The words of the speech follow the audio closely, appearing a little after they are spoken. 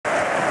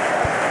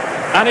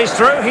And he's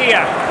through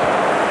here.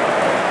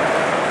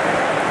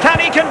 Can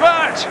he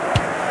convert?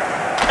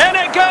 In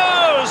it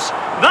goes!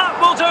 That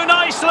will do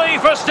nicely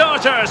for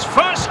starters.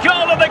 First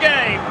goal of the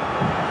game.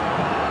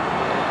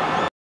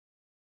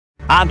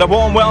 And a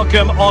warm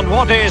welcome on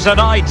what is an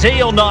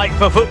ideal night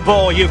for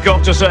football, you've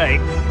got to say.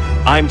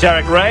 I'm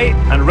Derek Ray,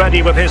 and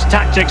ready with his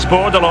tactics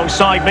board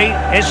alongside me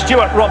is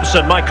Stuart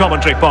Robson, my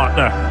commentary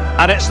partner.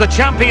 And it's the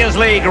Champions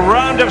League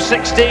round of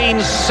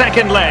 16's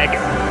second leg.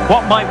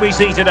 What might we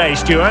see today,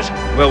 Stuart?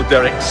 Well,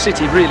 Derek,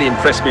 City really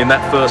impressed me in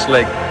that first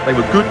leg. They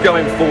were good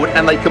going forward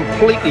and they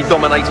completely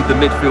dominated the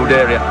midfield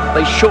area.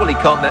 They surely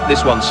can't let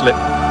this one slip.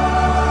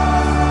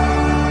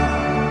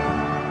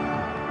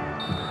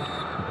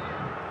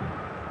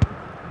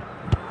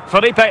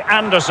 Felipe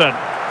Anderson.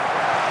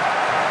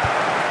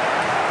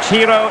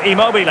 Ciro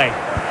Immobile.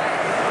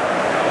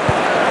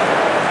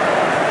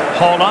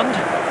 Haaland.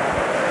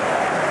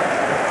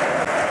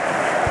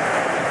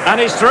 And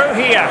he's through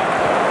here.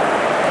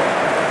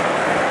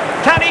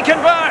 Can he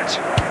convert?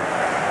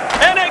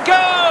 In it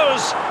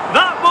goes!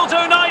 That will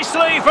do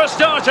nicely for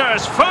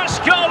starters.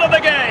 First goal of the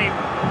game.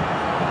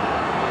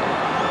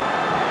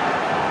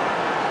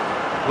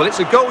 Well, it's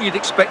a goal you'd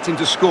expect him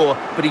to score,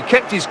 but he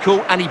kept his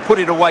cool and he put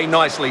it away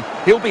nicely.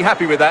 He'll be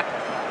happy with that.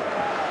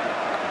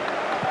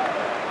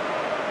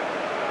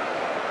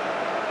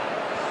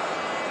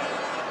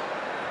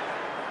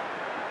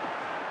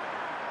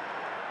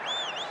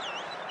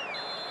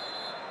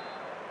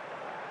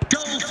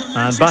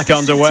 And back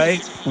underway,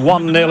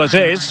 1-0 it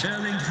is.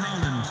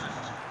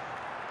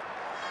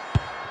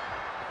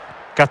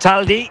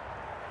 Cataldi.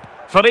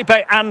 Felipe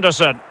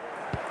Anderson.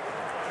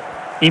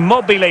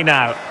 Immobile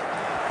now.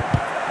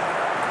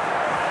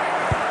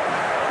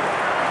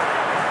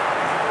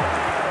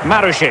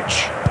 Marusic.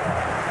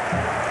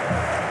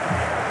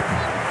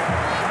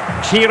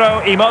 Ciro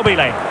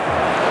Immobile.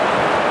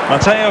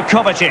 Mateo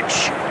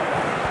Kovacic.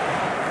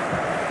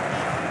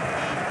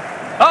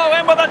 Oh,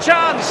 in with a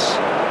chance!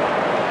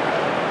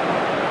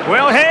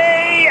 Will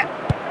he?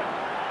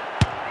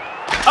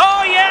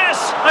 Oh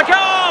yes, a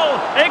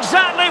goal!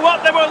 Exactly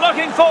what they were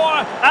looking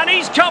for, and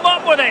he's come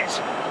up with it.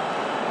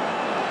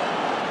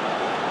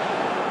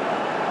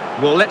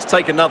 Well, let's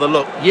take another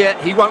look.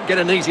 Yeah, he won't get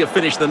an easier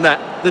finish than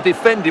that. The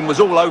defending was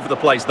all over the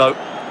place, though.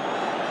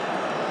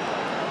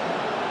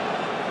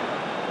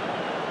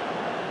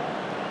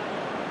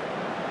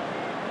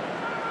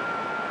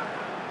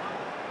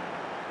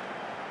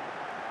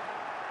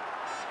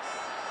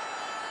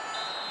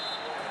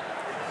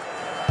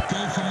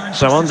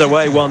 So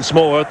underway once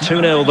more,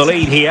 2-0 the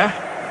lead here.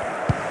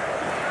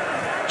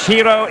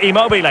 Ciro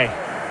Immobile.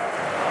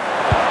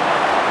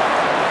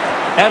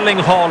 Erling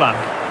Haaland.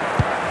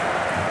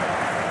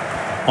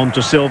 On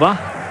to Silva.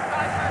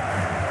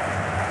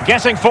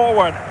 Getting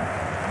forward.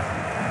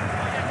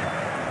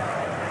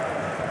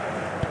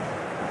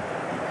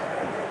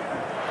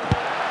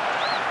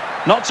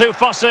 Not too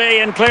fussy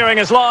in clearing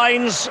his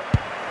lines.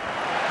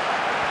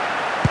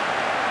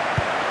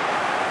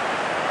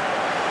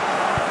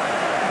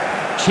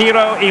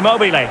 Ciro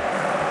Immobile.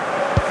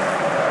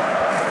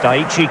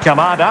 Daichi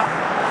Kamada.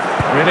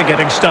 Really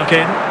getting stuck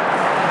in.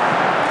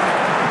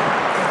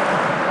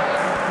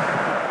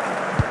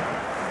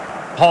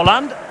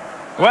 Haaland.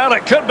 Well,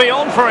 it could be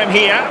on for him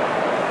here.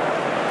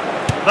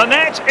 The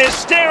net is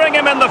staring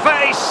him in the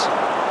face.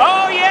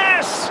 Oh,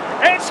 yes!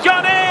 It's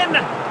gone in!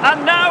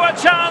 And now a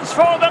chance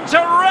for them to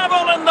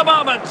revel in the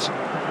moment.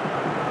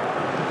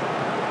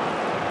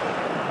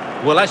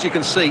 Well, as you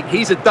can see,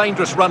 he's a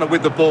dangerous runner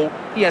with the ball.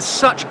 He has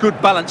such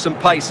good balance and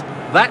pace.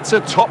 That's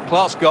a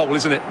top-class goal,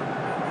 isn't it?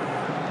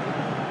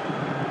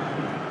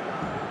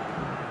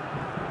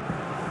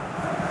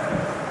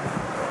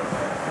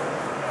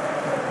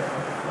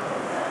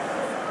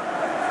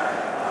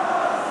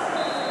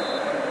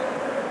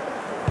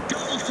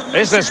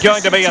 Is this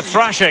going to be a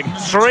thrashing?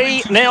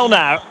 3-0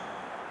 now.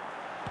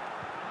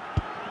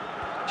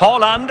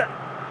 Haaland.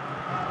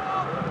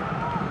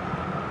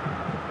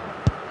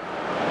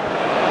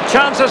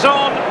 Chances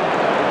on.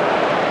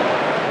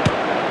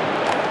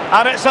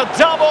 And it's a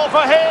double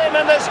for him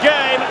in this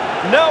game.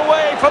 No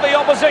way for the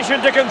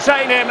opposition to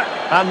contain him.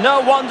 And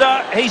no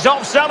wonder he's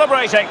off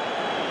celebrating.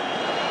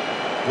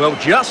 Well,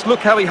 just look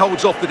how he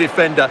holds off the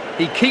defender.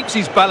 He keeps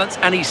his balance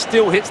and he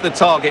still hits the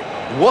target.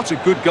 What a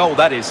good goal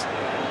that is.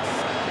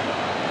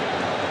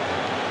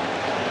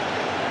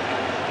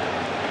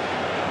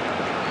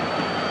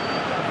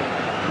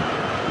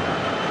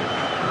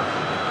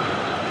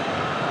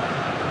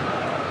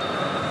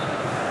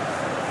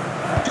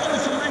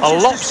 A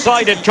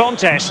lopsided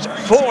contest,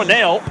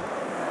 4-0.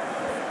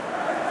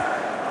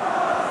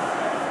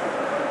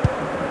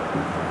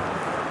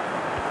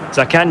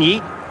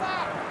 Zaccagni.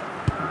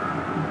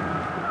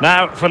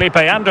 Now Felipe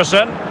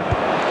Anderson.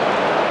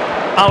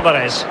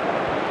 Alvarez.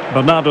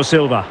 Bernardo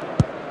Silva.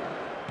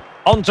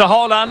 On to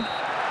Haaland.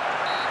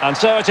 And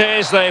so it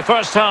is, the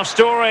first half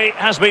story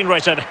has been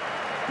written.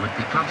 Would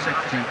the club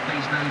secretary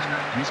please note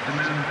Mr.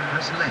 Moon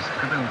has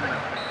left the building.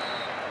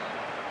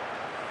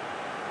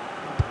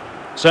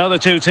 So the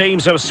two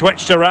teams have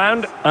switched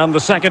around and the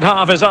second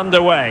half is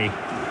underway.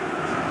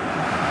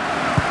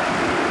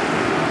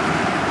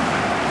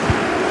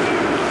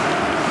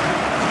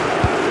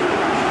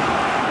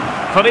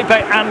 Felipe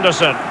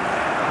Anderson.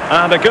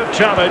 And a good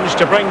challenge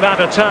to bring that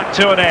attack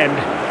to an end.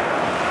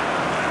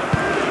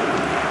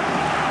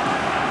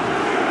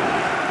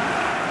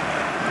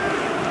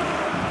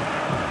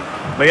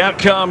 The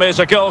outcome is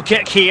a goal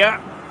kick here.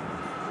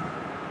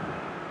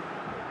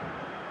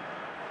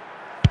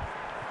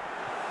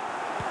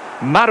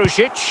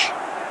 Marusic.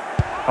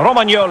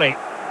 Romagnoli.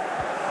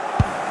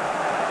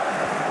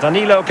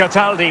 Danilo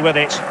Cataldi with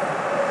it.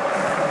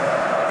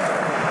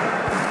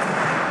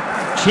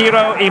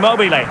 Ciro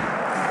Immobile.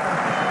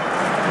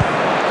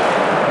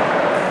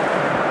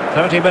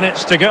 30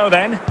 minutes to go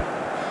then.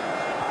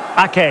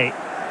 Ake.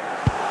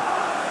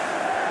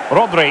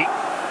 Rodri.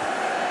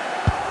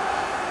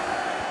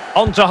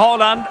 On to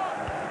Haaland.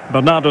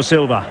 Bernardo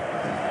Silva.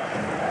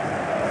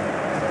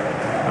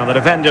 And the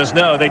defenders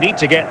know they need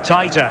to get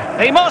tighter.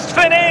 He must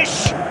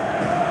finish!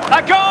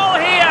 A goal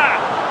here!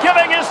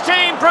 Giving his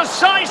team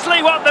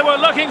precisely what they were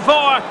looking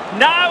for.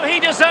 Now he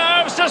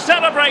deserves to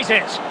celebrate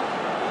it.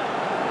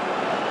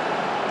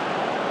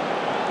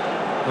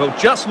 Well,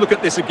 just look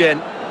at this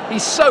again.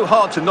 He's so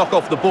hard to knock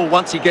off the ball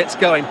once he gets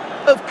going.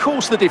 Of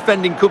course the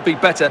defending could be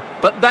better,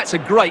 but that's a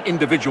great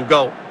individual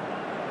goal.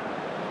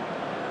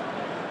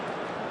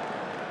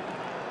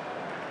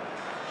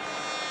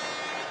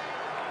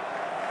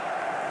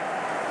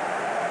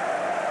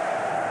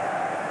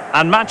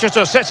 And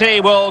Manchester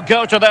City will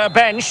go to their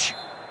bench.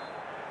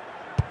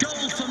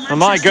 Oh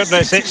my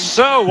goodness, it's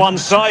so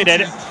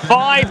one-sided.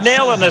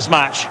 5-0 in this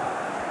match.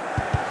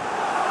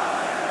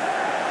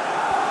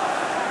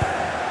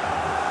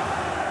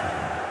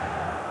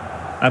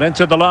 And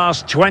into the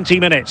last 20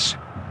 minutes.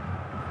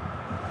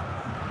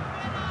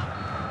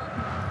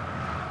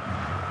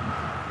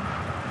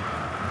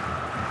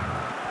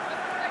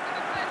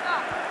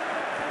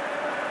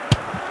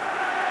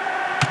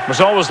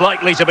 Was always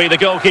likely to be the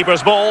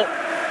goalkeeper's ball.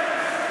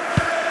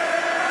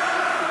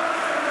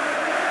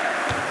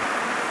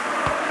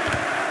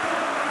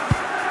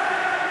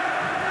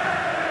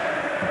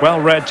 Well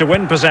read to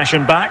win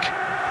possession back.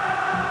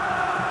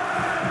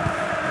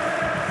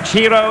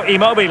 Ciro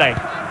Immobile.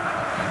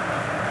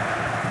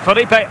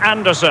 Felipe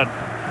Anderson.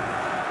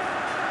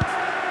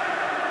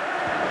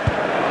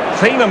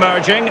 Theme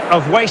emerging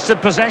of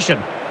wasted possession.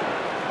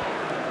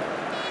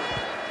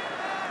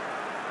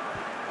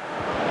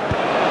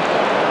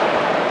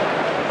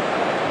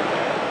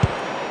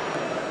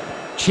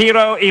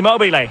 Ciro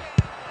Immobile.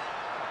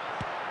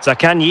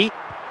 Zaccagni.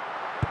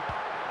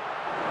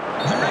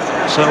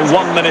 So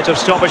 1 minute of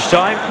stoppage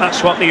time,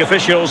 that's what the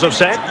officials have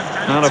said.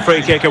 And a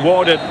free kick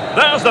awarded.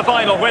 There's the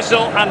final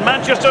whistle and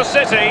Manchester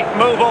City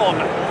move on.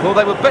 Well,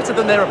 they were better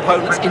than their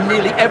opponents in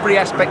nearly every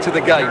aspect of the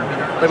game.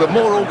 They were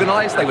more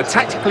organised, they were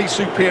tactically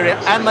superior,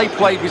 and they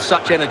played with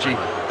such energy.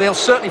 They'll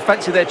certainly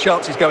fancy their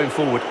chances going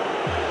forward.